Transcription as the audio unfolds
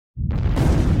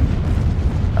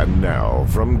And now,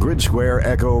 from Grid Square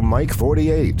Echo Mike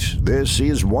 48, this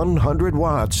is 100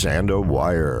 Watts and a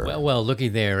Wire. Well, looky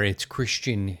there, it's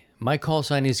Christian. My call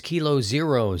sign is Kilo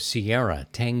Zero Sierra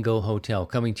Tango Hotel,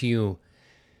 coming to you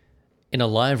in a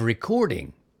live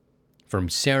recording from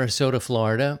Sarasota,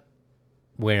 Florida,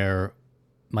 where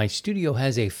my studio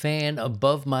has a fan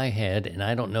above my head, and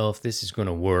I don't know if this is going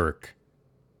to work.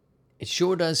 It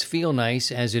sure does feel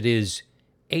nice, as it is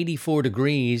 84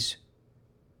 degrees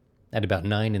at about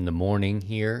 9 in the morning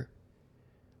here.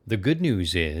 The good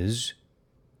news is,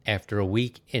 after a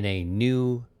week in a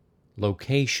new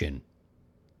location,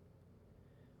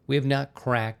 we have not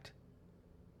cracked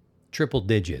triple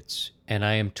digits. And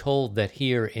I am told that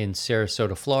here in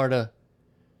Sarasota, Florida,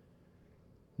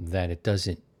 that it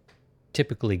doesn't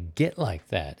typically get like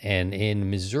that. And in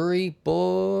Missouri,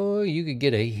 boy, you could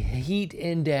get a heat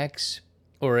index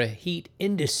or a heat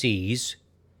indices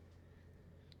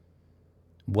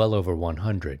well over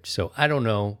 100. So I don't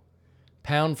know.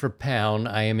 Pound for pound,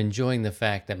 I am enjoying the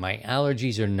fact that my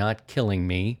allergies are not killing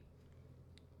me,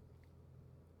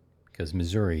 because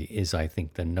Missouri is, I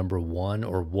think, the number one,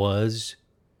 or was,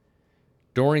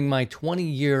 during my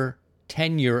 20-year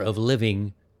tenure of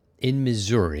living in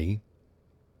Missouri.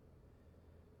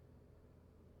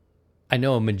 I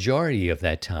know a majority of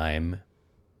that time,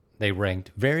 they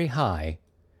ranked very high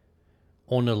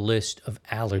on a list of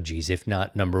allergies, if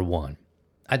not number one.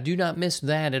 I do not miss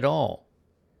that at all.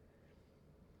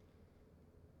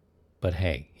 But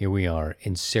hey, here we are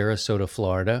in Sarasota,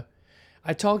 Florida.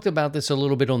 I talked about this a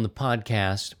little bit on the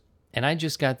podcast, and I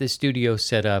just got this studio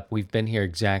set up. We've been here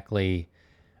exactly,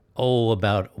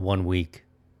 about 1 week.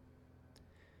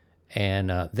 And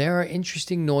there are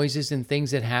interesting noises and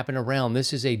things that happen around.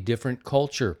 This is a different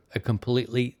culture, a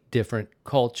completely different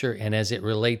culture. And as it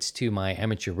relates to my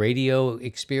amateur radio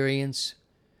experience,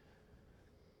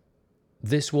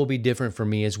 this will be different for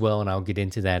me as well, and I'll get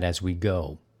into that as we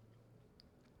go.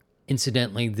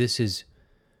 Incidentally, this is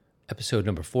episode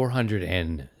number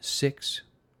 406,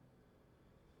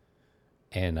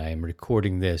 and I am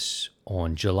recording this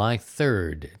on July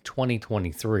 3rd,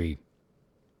 2023.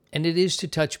 And it is to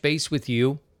touch base with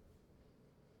you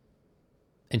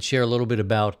and share a little bit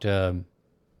about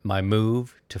my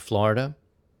move to Florida.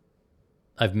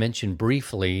 I've mentioned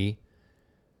briefly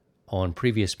on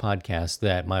previous podcasts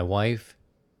that my wife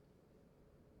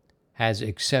has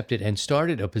accepted and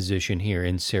started a position here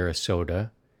in Sarasota.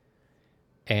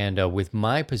 And with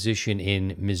my position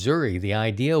in Missouri, the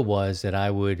idea was that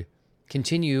I would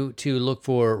continue to look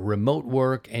for remote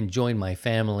work and join my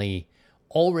family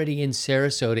already in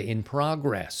Sarasota in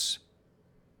progress.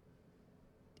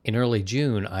 In early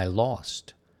June, I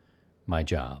lost my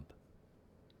job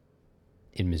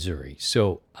in Missouri.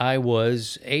 So I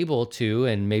was able to,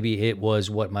 and maybe it was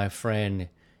what my friend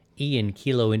Ian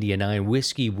Kilo India 9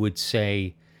 Whiskey would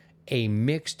say, a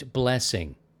mixed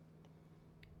blessing.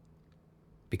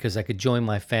 Because I could join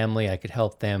my family, I could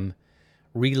help them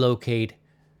relocate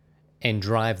and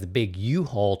drive the big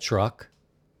U-Haul truck,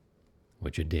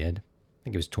 which I did. I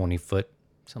think it was 20 foot,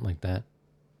 something like that.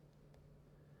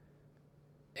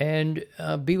 And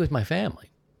be with my family.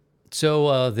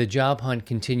 So the job hunt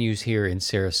continues here in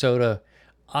Sarasota.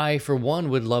 I, for one,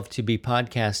 would love to be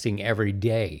podcasting every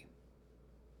day.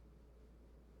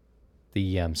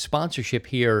 The sponsorship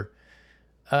here,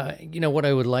 what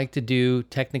I would like to do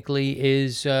technically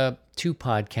is 2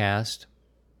 podcasts.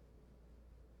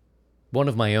 One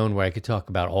of my own where I could talk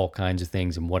about all kinds of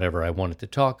things and whatever I wanted to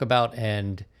talk about,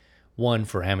 and one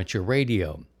for amateur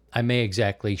radio. I may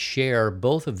exactly share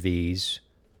both of these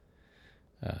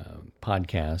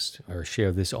podcasts, or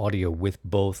share this audio with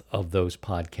both of those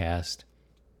podcasts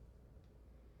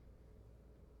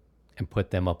and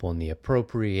put them up on the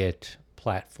appropriate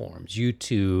platforms,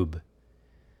 YouTube,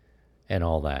 and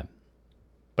all that.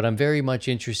 But I'm very much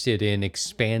interested in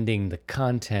expanding the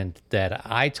content that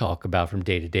I talk about from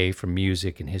day to day, from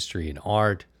music and history and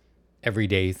art,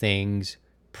 everyday things.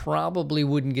 Probably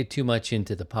wouldn't get too much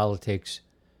into the politics.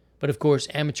 But of course,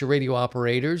 amateur radio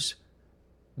operators,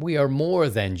 we are more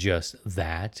than just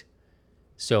that.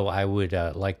 So I would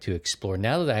like to explore,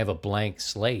 now that I have a blank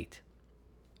slate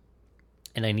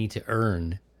and I need to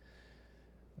earn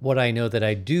what I know that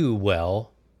I do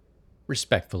well,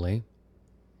 respectfully,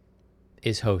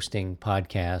 is hosting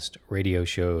podcast radio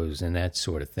shows and that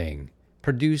sort of thing,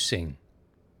 producing.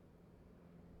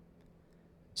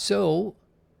 So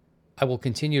I will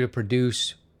continue to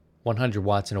produce 100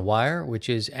 Watts and a Wire, which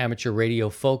is amateur radio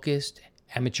focused,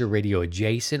 amateur radio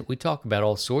adjacent. We talk about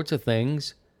all sorts of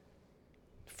things,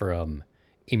 from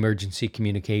emergency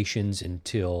communications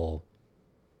until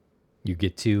you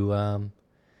get to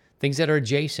things that are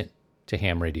adjacent to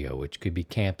ham radio, which could be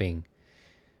camping,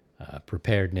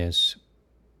 preparedness,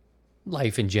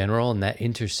 life in general. And that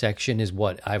intersection is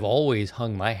what I've always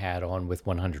hung my hat on with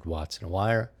 100 watts and a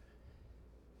wire.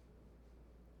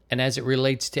 And as it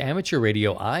relates to amateur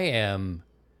radio, I am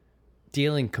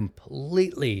dealing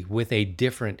completely with a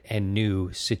different and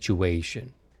new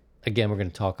situation. Again, we're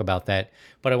going to talk about that,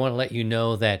 but I want to let you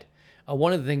know that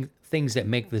one of the things that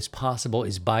make this possible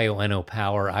is Bio-NO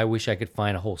Power. I wish I could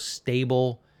find a whole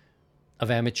stable of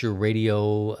amateur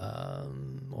radio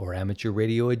or amateur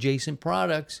radio adjacent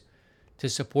products to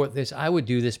support this. I would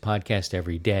do this podcast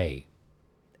every day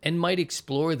and might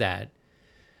explore that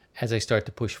as I start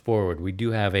to push forward. We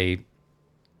do have a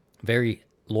very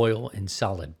loyal and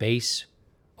solid base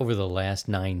over the last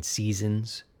 9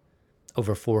 seasons,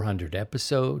 over 400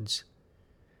 episodes.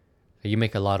 You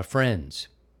make a lot of friends,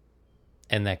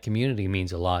 and that community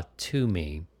means a lot to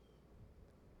me.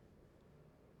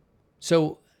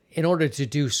 So in order to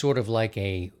do sort of like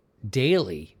a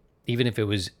daily, even if it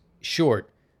was short,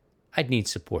 I'd need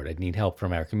support. I'd need help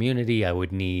from our community. I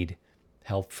would need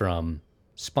help from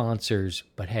sponsors.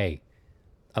 But hey,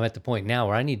 I'm at the point now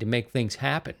where I need to make things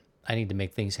happen. I need to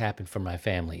make things happen for my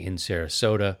family in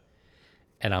Sarasota,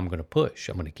 and I'm going to push.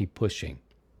 I'm going to keep pushing.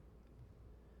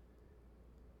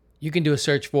 You can do a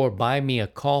search for Buy Me a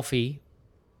Coffee,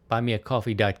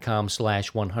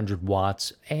 buymeacoffee.com/100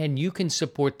 watts, and you can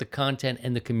support the content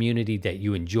and the community that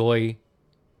you enjoy.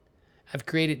 I've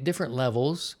created different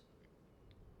levels,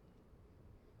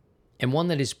 and one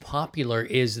that is popular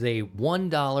is the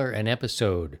 $1 an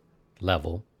episode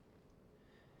level.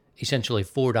 Essentially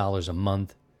 $4 a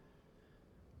month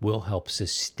will help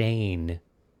sustain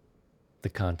the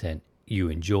content you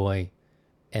enjoy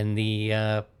and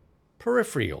the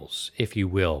peripherals, if you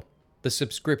will, the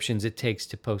subscriptions it takes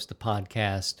to post a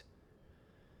podcast,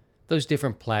 those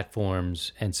different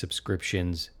platforms and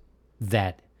subscriptions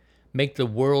that make the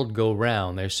world go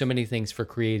round. There's so many things for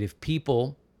creative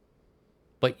people,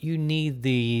 but you need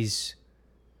these,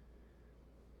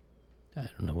 I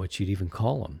don't know what you'd even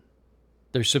call them.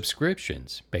 They're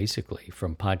subscriptions, basically,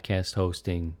 from podcast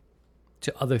hosting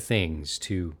to other things,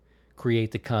 to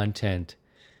create the content,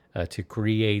 to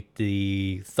create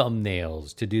the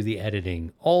thumbnails, to do the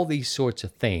editing, all these sorts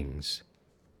of things.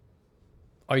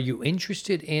 Are you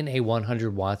interested in a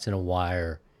 100 watts and a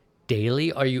wire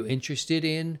daily? Are you interested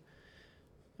in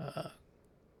a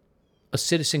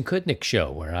Citizen Kudnick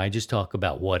show where I just talk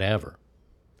about whatever?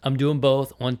 I'm doing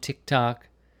both on TikTok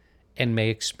and may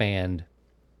expand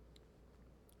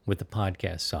with the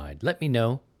podcast side. Let me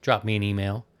know. Drop me an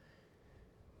email.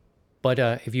 But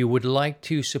if you would like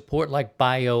to support like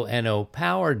Bio-NO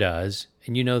Power does,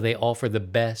 and you know they offer the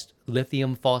best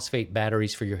lithium phosphate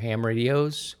batteries for your ham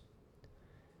radios,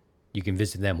 you can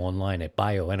visit them online at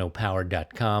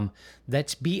bionopower.com.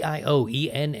 That's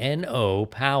BIOENNO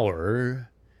power.com.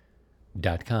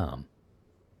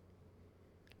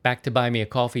 Back to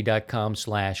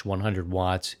buymeacoffee.com/100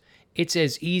 watts. It's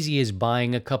as easy as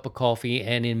buying a cup of coffee,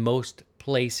 and in most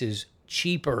places,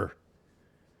 cheaper.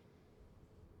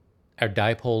 Our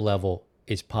dipole level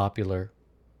is popular.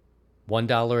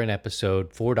 $1 an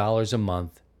episode, $4 a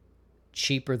month,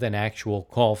 cheaper than actual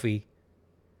coffee.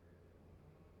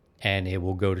 And it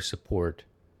will go to support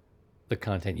the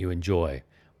content you enjoy.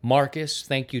 Marcus,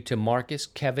 thank you to Marcus,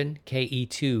 Kevin,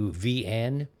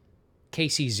 KE2VN,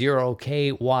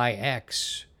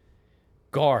 KC0KYX,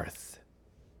 Garth,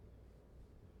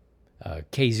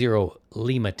 K0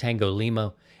 Lima Tango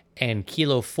Lima, and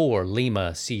Kilo 4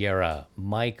 Lima Sierra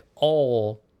Mike,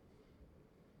 all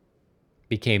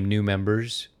became new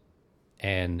members,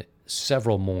 and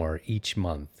several more each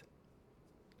month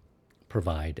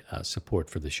provide support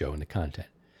for the show and the content.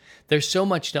 There's so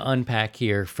much to unpack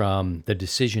here, from the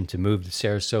decision to move to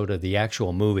Sarasota. The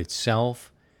actual move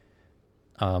itself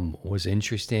was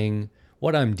interesting.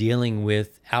 What I'm dealing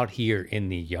with out here in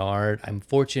the yard, I'm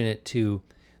fortunate to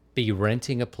be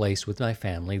renting a place with my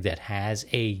family that has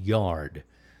a yard.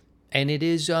 And it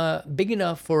is big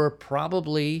enough for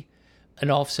probably an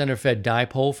off-center fed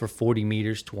dipole for 40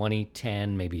 meters, 20,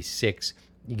 10, maybe 6.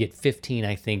 You get 15,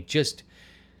 I think, just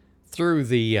through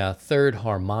the third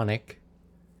harmonic.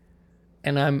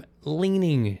 And I'm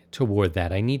leaning toward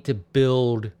that. I need to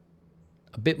build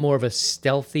a bit more of a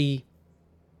stealthy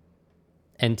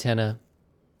antenna.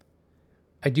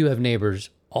 I do have neighbors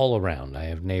all around. I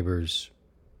have neighbors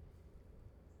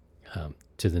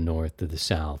to the north, to the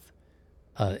south.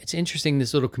 It's interesting,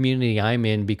 this little community I'm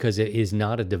in, because it is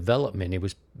not a development. It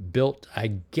was built, I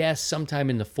guess,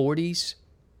 sometime in the 40s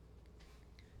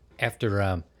after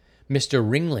Mr.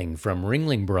 Ringling from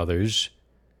Ringling Brothers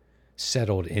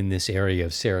settled in this area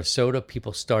of Sarasota,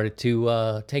 people started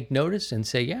to take notice and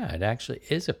say, yeah, it actually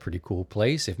is a pretty cool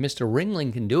place. If Mr.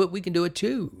 Ringling can do it, we can do it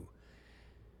too.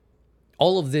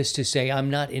 All of this to say I'm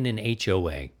not in an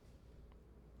HOA.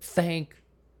 Thank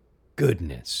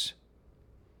goodness.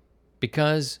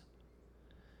 Because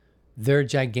they're a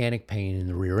gigantic pain in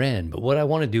the rear end. But what I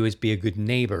want to do is be a good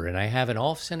neighbor. And I have an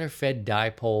off-center fed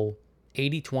dipole,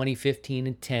 80, 20, 15,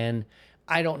 and 10.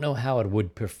 I don't know how it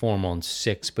would perform on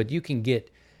 6, but you can get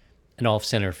an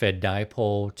off-center fed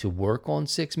dipole to work on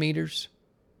 6 meters.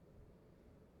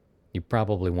 You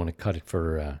probably want to cut it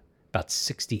for about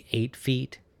 68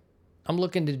 feet. I'm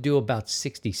looking to do about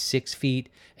 66 feet,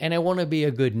 and I want to be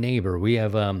a good neighbor. We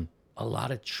have a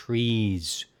lot of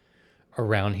trees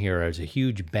around here. There's a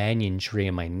huge banyan tree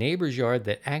in my neighbor's yard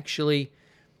that actually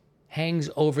hangs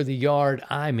over the yard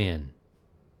I'm in,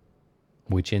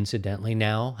 which incidentally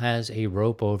now has a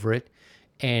rope over it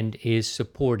and is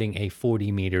supporting a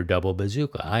 40-meter double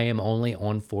bazooka. I am only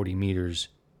on 40 meters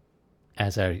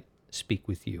as I speak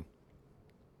with you.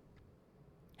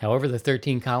 However, the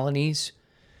 13 Colonies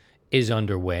is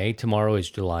underway. Tomorrow is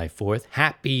July 4th.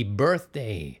 Happy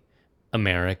birthday,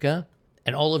 America,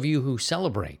 and all of you who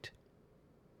celebrate.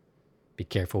 Be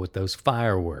careful with those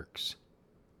fireworks.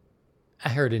 I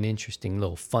heard an interesting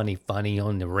little funny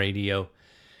on the radio.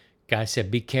 Guy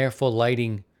said, be careful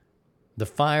lighting the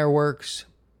fireworks.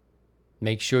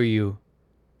 Make sure you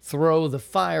throw the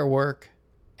firework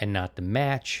and not the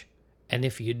match. And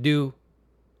if you do,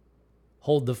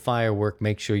 hold the firework.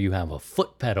 Make sure you have a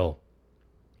foot pedal.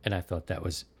 And I thought that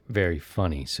was very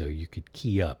funny, so you could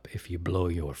key up if you blow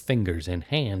your fingers and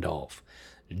hand off.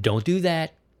 Don't do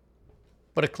that,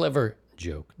 but a clever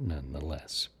joke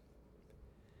nonetheless.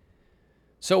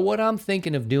 So what I'm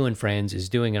thinking of doing, friends, is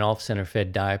doing an off-center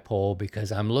fed dipole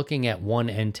because I'm looking at one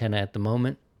antenna at the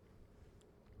moment.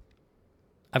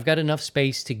 I've got enough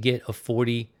space to get a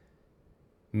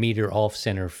 40-meter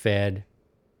off-center fed.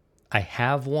 I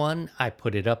have one. I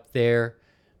put it up there,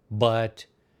 but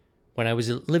when I was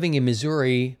living in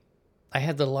Missouri, I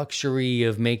had the luxury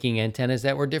of making antennas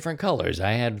that were different colors.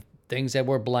 I had things that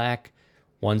were black,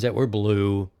 ones that were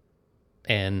blue,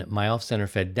 and my off-center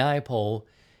fed dipole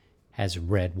has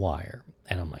red wire.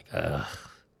 And I'm like, ugh.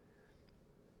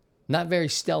 Not very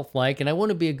stealth-like, and I want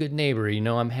to be a good neighbor. You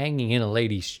know, I'm hanging in a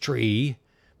lady's tree,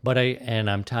 but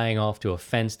I'm tying off to a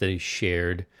fence that is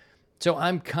shared. So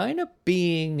I'm kind of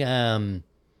being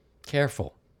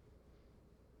careful.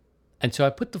 And so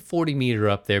I put the 40 meter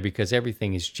up there because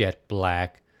everything is jet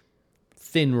black,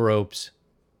 thin ropes.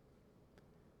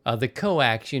 The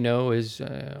coax, is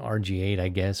RG8, I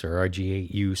guess, or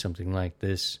RG8U, something like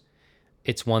this.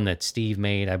 It's one that Steve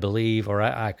made, I believe, or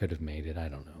I could have made it. I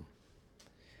don't know.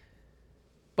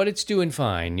 But it's doing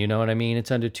fine, you know what I mean? It's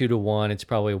under 2-to-1. It's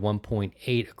probably a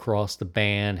 1.8 across the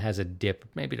band, has a dip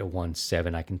maybe to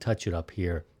 1.7. I can touch it up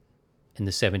here in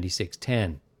the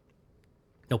 7610.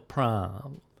 No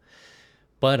problem.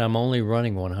 But I'm only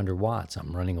running 100 watts.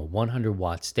 I'm running a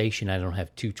 100-watt station. I don't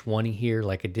have 220 here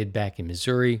like I did back in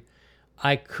Missouri.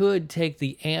 I could take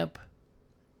the amp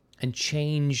and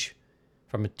change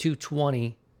from a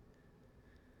 220,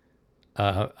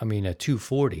 a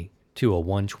 240 to a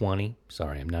 120.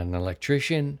 Sorry, I'm not an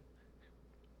electrician.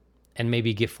 And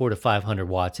maybe get 400 to 500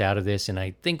 watts out of this. And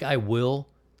I think I will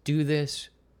do this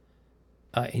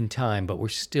in time, but we're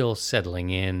still settling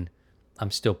in.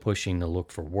 I'm still pushing to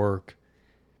look for work.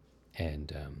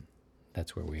 And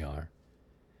that's where we are.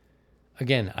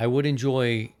 Again, I would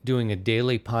enjoy doing a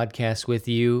daily podcast with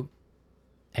you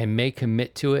and may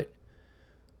commit to it.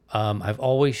 I've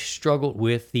always struggled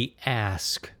with the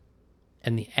ask.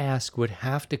 And the ask would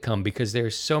have to come because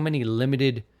there's so many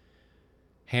limited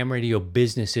ham radio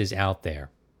businesses out there.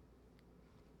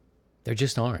 There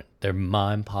just aren't. They're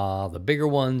ma and pa. The bigger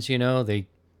ones, they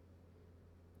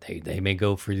may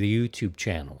go for the YouTube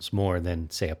channels more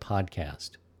than, say, a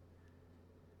podcast.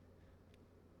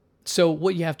 So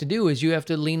what you have to do is you have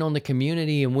to lean on the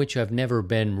community, in which I've never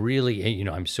been really,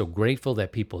 I'm so grateful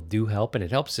that people do help, and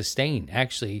it helps sustain.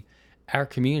 Actually, our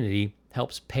community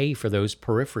helps pay for those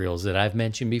peripherals that I've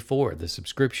mentioned before, the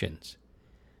subscriptions.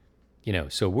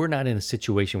 So we're not in a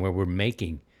situation where we're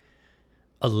making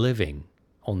a living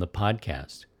on the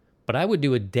podcast. But I would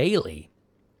do it daily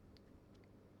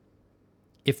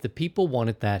if the people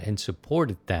wanted that and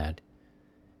supported that,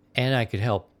 and I could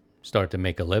help start to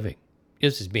make a living.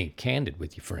 This is being candid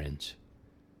with you, friends.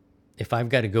 If I've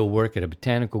got to go work at a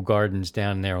botanical gardens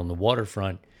down there on the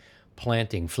waterfront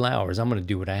planting flowers, I'm going to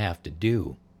do what I have to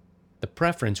do. The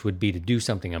preference would be to do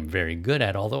something I'm very good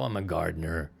at, although I'm a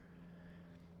gardener.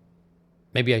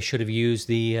 Maybe I should have used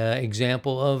the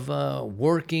example of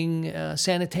working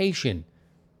sanitation.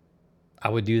 I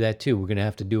would do that too. We're going to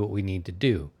have to do what we need to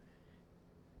do.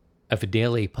 If a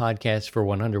daily podcast for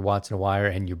 100 watts and a wire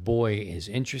and your boy is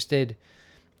interested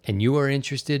and you are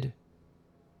interested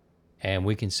and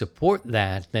we can support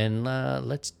that, then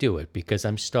let's do it, because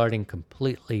I'm starting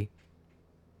completely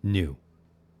new.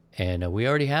 And we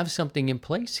already have something in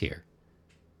place here.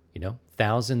 You know,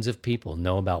 thousands of people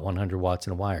know about 100 watts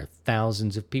and a wire.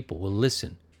 Thousands of people will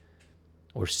listen,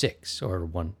 or 6 or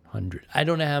 100. I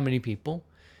don't know how many people.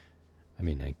 I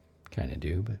mean, I kind of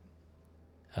do, but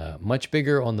much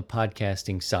bigger on the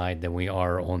podcasting side than we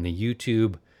are on the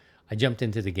YouTube. I jumped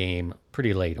into the game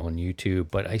pretty late on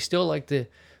YouTube, but I still like to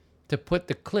put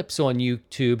the clips on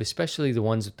YouTube, especially the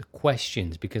ones with the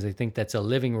questions, because I think that's a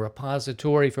living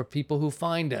repository for people who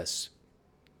find us.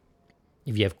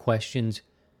 If you have questions,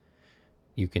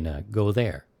 you can go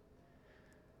there.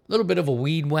 A little bit of a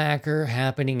weed whacker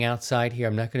happening outside here.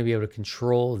 I'm not going to be able to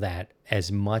control that as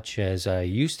much as I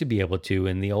used to be able to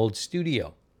in the old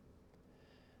studio.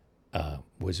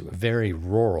 Was a very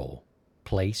rural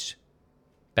place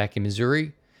back in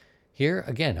Missouri. Here,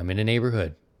 again, I'm in a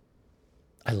neighborhood.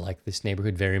 I like this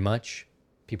neighborhood very much.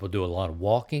 People do a lot of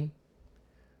walking.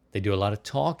 They do a lot of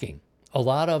talking. A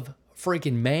lot of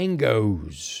freaking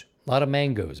mangoes. A lot of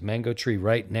mangoes. Mango tree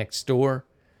right next door.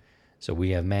 So we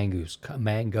have mangoes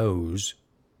coming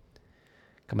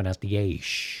out the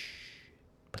ash.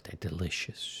 But they're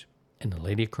delicious. And the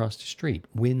lady across the street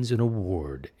wins an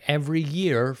award every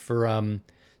year for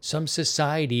some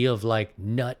society of like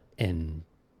nut and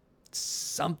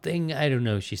something. I don't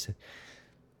know, she said.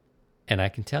 And I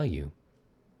can tell you,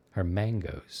 her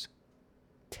mangoes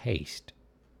taste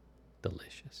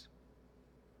delicious.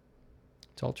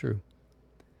 It's all true.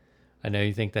 I know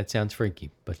you think that sounds freaky,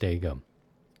 but there you go.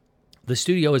 The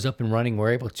studio is up and running.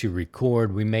 We're able to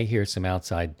record. We may hear some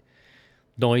outside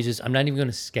noises. I'm not even going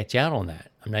to sketch out on that.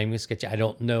 I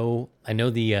don't know. I know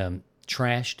the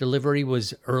trash delivery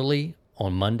was early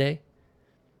on Monday,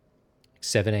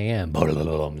 7 a.m.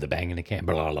 The banging the can.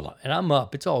 And I'm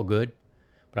up. It's all good.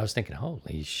 But I was thinking,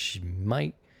 holy shit,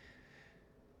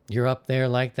 you're up there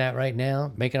like that right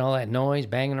now, making all that noise,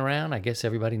 banging around. I guess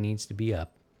everybody needs to be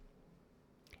up.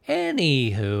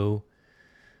 Anywho,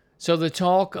 so the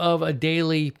talk of a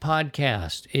daily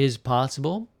podcast is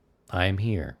possible. I'm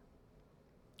here.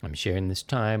 I'm sharing this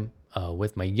time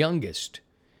with my youngest.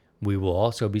 We will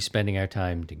also be spending our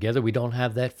time together. We don't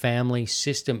have that family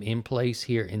system in place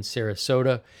here in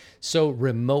Sarasota, so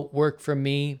remote work for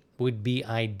me would be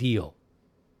ideal.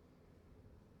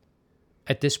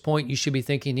 At this point, you should be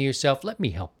thinking to yourself, let me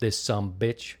help this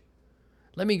sumbitch.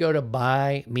 Let me go to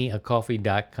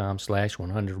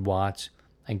buymeacoffee.com/100 watts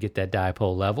and get that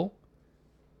dipole level.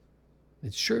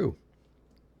 It's true.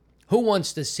 Who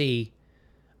wants to see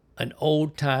an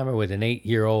old timer with an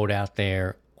 8-year-old out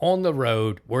there on the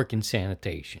road working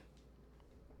sanitation?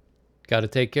 Got to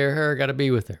take care of her, got to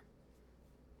be with her.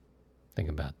 Think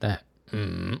about that.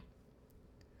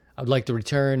 I'd like to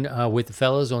return with the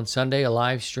fellas on Sunday, a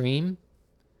live stream.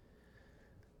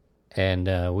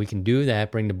 And we can do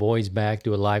that, bring the boys back,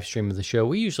 do a live stream of the show.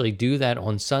 We usually do that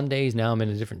on Sundays. Now I'm in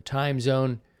a different time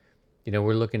zone. You know,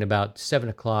 we're looking about 7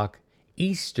 o'clock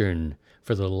Eastern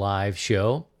for the live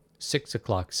show, 6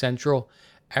 o'clock Central.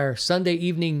 Our Sunday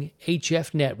evening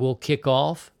HF net will kick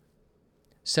off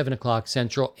 7 o'clock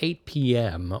Central, 8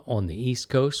 p.m. on the East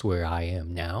Coast, where I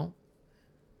am now.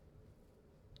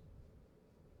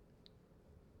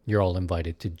 You're all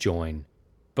invited to join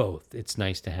both. It's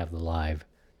nice to have the live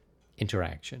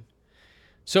interaction.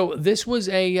 So this was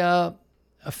a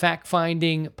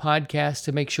fact-finding podcast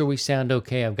to make sure we sound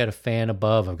okay. I've got a fan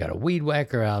above. I've got a weed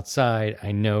whacker outside.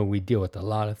 I know we deal with a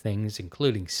lot of things,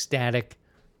 including static.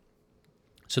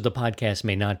 So the podcast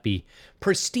may not be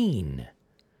pristine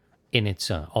in its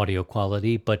audio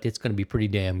quality, but it's going to be pretty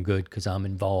damn good because I'm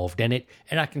involved in it.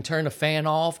 And I can turn a fan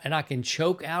off, and I can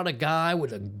choke out a guy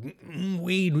with a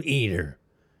weed eater.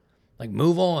 Like,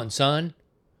 move on, son.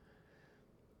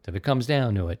 If it comes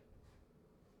down to it,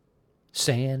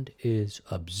 sand is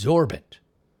absorbent.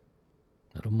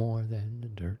 Little more than the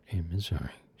dirt in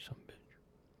Missouri. Some bitch.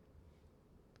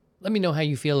 Let me know how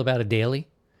you feel about a daily.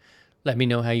 Let me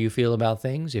know how you feel about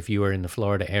things. If you are in the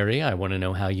Florida area, I want to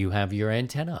know how you have your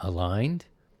antenna aligned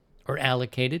or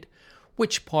allocated.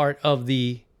 Which part of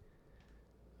the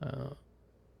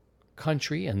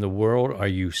country and the world are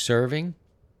you serving?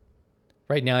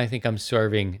 Right now, I think I'm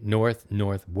serving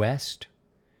northwest.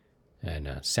 And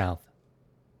south.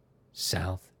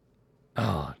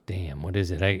 Oh, damn. What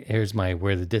is it? Here's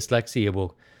where the dyslexia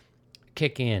will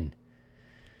kick in.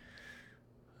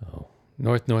 Oh,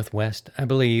 northwest, I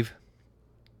believe.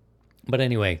 But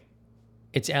anyway,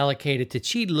 it's allocated to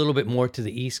cheat a little bit more to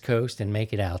the East Coast and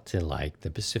make it out to like the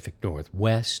Pacific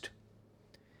Northwest.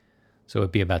 So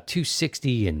it'd be about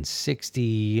 260 and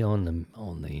 60 on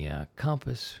the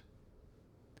compass.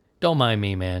 Don't mind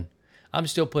me, man. I'm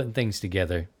still putting things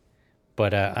together,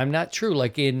 but I'm not true.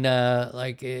 Like in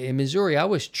Missouri, I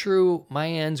was true. My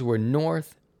ends were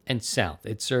north and south.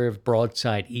 It served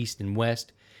broadside east and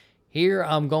west. Here,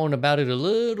 I'm going about it a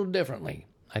little differently.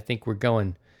 I think we're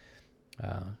going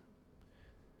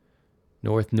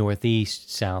north,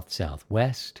 northeast, south,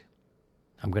 southwest.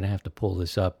 I'm going to have to pull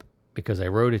this up because I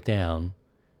wrote it down,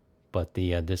 but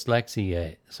the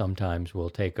dyslexia sometimes will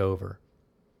take over.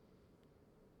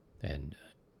 And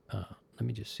let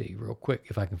me just see real quick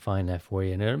if I can find that for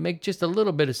you. And it'll make just a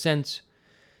little bit of sense.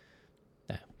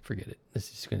 Nah, forget it.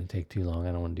 This is going to take too long.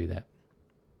 I don't want to do that.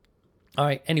 All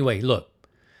right. Anyway, look.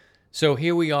 So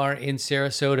here we are in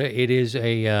Sarasota. It is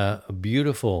a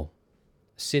beautiful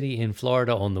city in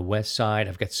Florida on the west side.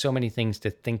 I've got so many things to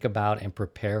think about and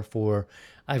prepare for.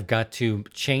 I've got to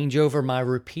change over my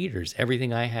repeaters.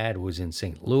 Everything I had was in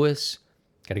St. Louis.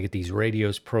 Got to get these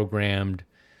radios programmed.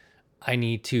 I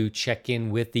need to check in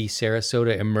with the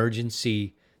Sarasota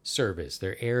Emergency Service,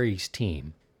 their Aries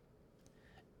team,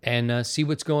 and see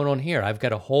what's going on here. I've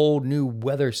got a whole new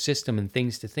weather system and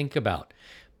things to think about.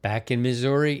 Back in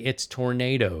Missouri, it's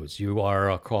tornadoes. You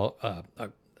are, of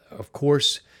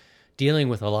course, dealing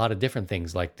with a lot of different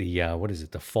things like the,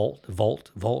 the fault,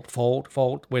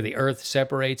 where the earth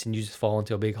separates and you just fall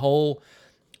into a big hole.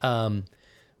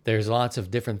 There's lots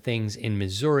of different things in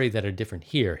Missouri that are different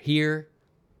here. Here,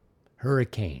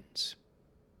 hurricanes.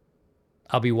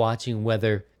 I'll be watching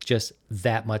weather just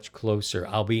that much closer.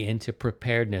 I'll be into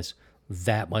preparedness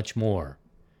that much more.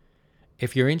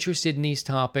 If you're interested in these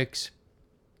topics,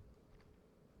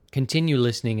 continue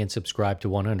listening and subscribe to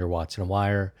 100 Watts and a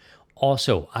Wire.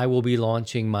 Also, I will be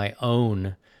launching my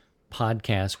own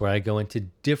podcast where I go into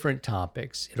different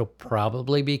topics. It'll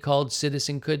probably be called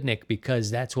Citizen Kudnick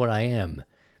because that's what I am.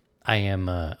 I am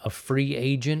a free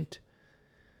agent,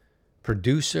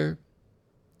 producer,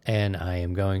 and I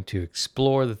am going to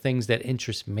explore the things that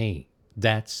interest me.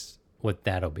 That's what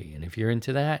that'll be. And if you're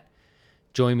into that,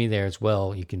 join me there as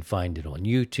well. You can find it on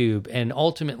YouTube. And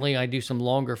ultimately, I do some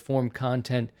longer form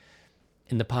content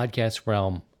in the podcast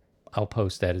realm. I'll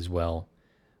post that as well.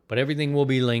 But everything will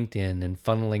be linked in and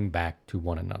funneling back to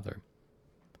one another.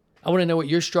 I want to know what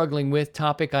you're struggling with,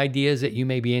 topic ideas that you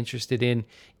may be interested in,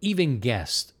 even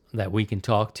guests that we can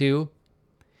talk to.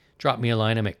 Drop me a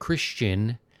line. I'm at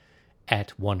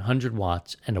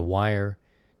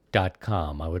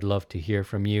Christian@100wattsandawire.com. I would love to hear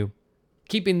from you.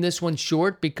 Keeping this one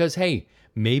short because, hey,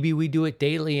 maybe we do it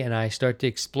daily and I start to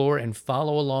explore and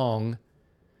follow along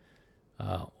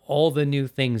all the new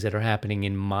things that are happening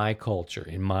in my culture,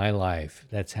 in my life,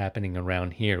 that's happening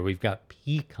around here. We've got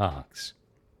peacocks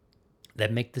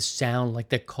that make the sound like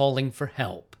they're calling for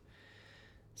help.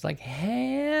 It's like,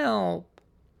 help,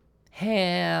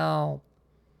 help.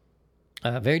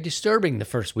 Very disturbing the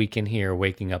first weekend here,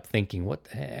 waking up thinking, what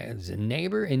the heck, is a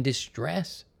neighbor in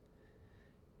distress?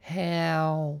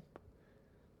 Help.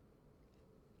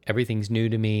 Everything's new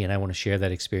to me, and I want to share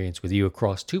that experience with you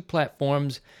across two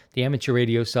platforms. The amateur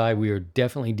radio side, we are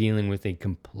definitely dealing with a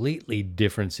completely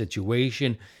different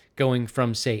situation, going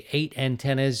from, say, 8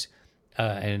 antennas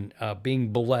and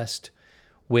being blessed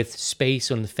with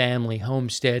space on the family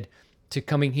homestead to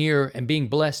coming here and being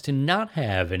blessed to not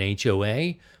have an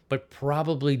HOA, but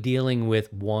probably dealing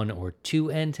with 1 or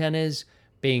 2 antennas,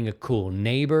 being a cool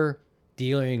neighbor,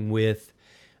 dealing with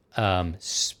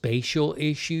spatial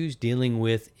issues, dealing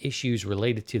with issues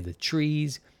related to the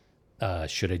trees.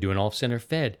 Should I do an off-center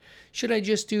fed? Should I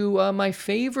just do my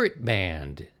favorite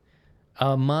band,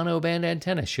 a mono band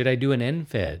antenna? Should I do an end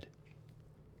fed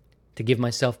to give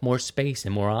myself more space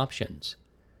and more options?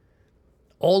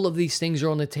 All of these things are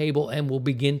on the table and will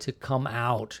begin to come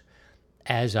out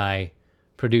as I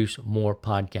produce more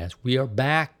podcasts. We are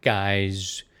back,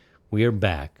 guys. We are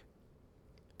back.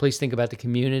 Please think about the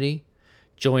community.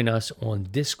 Join us on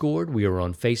Discord. We are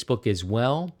on Facebook as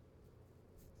well.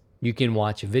 You can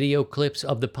watch video clips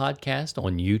of the podcast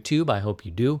on YouTube. I hope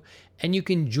you do. And you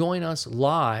can join us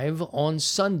live on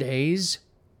Sundays,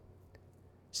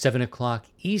 7 o'clock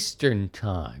Eastern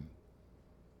Time,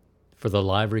 for the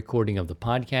live recording of the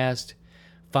podcast,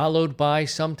 followed by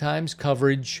sometimes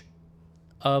coverage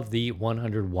of the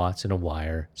 100 Watts and a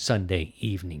Wire Sunday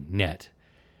Evening Net.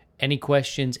 Any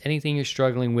questions, anything you're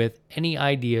struggling with, any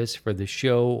ideas for the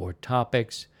show or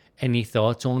topics, any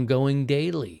thoughts on going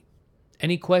daily,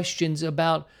 any questions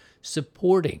about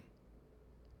supporting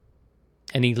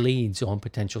any leads on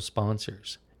potential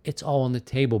sponsors. It's all on the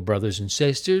table, brothers and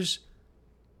sisters.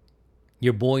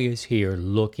 Your boy is here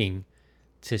looking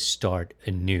to start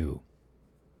anew.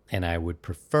 And I would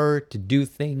prefer to do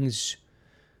things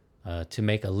to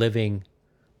make a living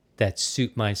that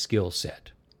suit my skill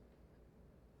set.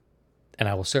 And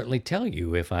I will certainly tell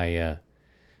you if I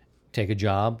take a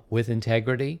job with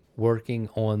integrity working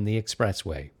on the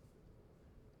expressway.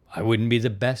 I wouldn't be the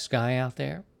best guy out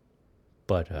there,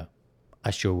 but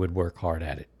I sure would work hard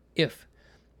at it if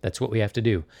that's what we have to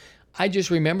do. I just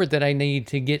remembered that I need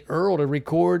to get Earl to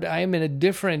record. I am in a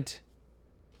different,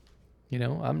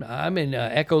 I'm in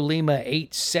Echo Lima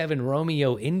 87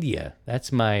 Romeo India.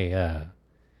 That's my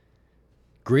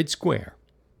grid square.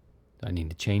 I need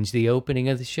to change the opening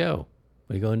of the show.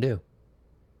 What are you going to do?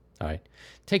 All right.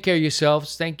 Take care of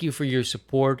yourselves. Thank you for your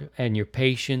support and your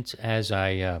patience as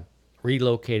I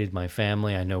relocated my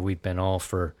family. I know we've been all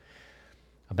for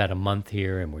about a month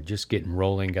here, and we're just getting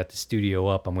rolling. Got the studio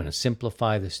up. I'm going to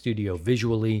simplify the studio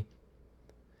visually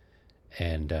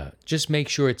and just make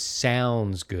sure it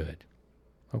sounds good.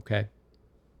 Okay?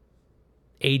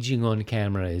 Aging on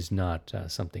camera is not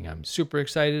something I'm super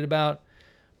excited about,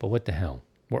 but what the hell?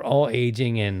 We're all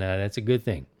aging, and that's a good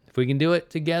thing. If we can do it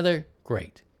together,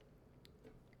 great.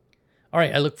 All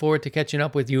right, I look forward to catching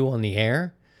up with you on the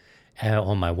air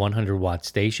on my 100-watt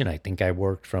station. I think I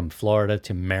worked from Florida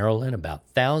to Maryland, about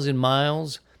 1,000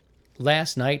 miles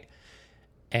last night,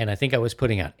 and I think I was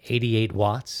putting out 88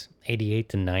 watts, 88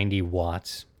 to 90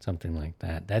 watts, something like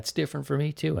that. That's different for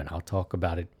me, too, and I'll talk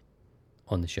about it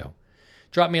on the show.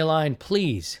 Drop me a line,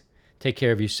 please. Take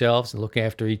care of yourselves and look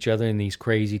after each other in these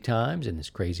crazy times, in this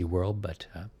crazy world, but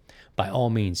by all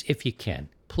means, if you can,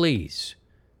 please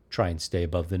try and stay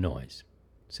above the noise.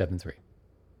 7-3.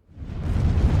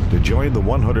 To join the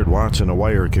 100 Watts in a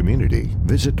Wire community,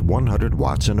 visit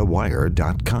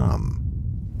 100wattsinawire.com.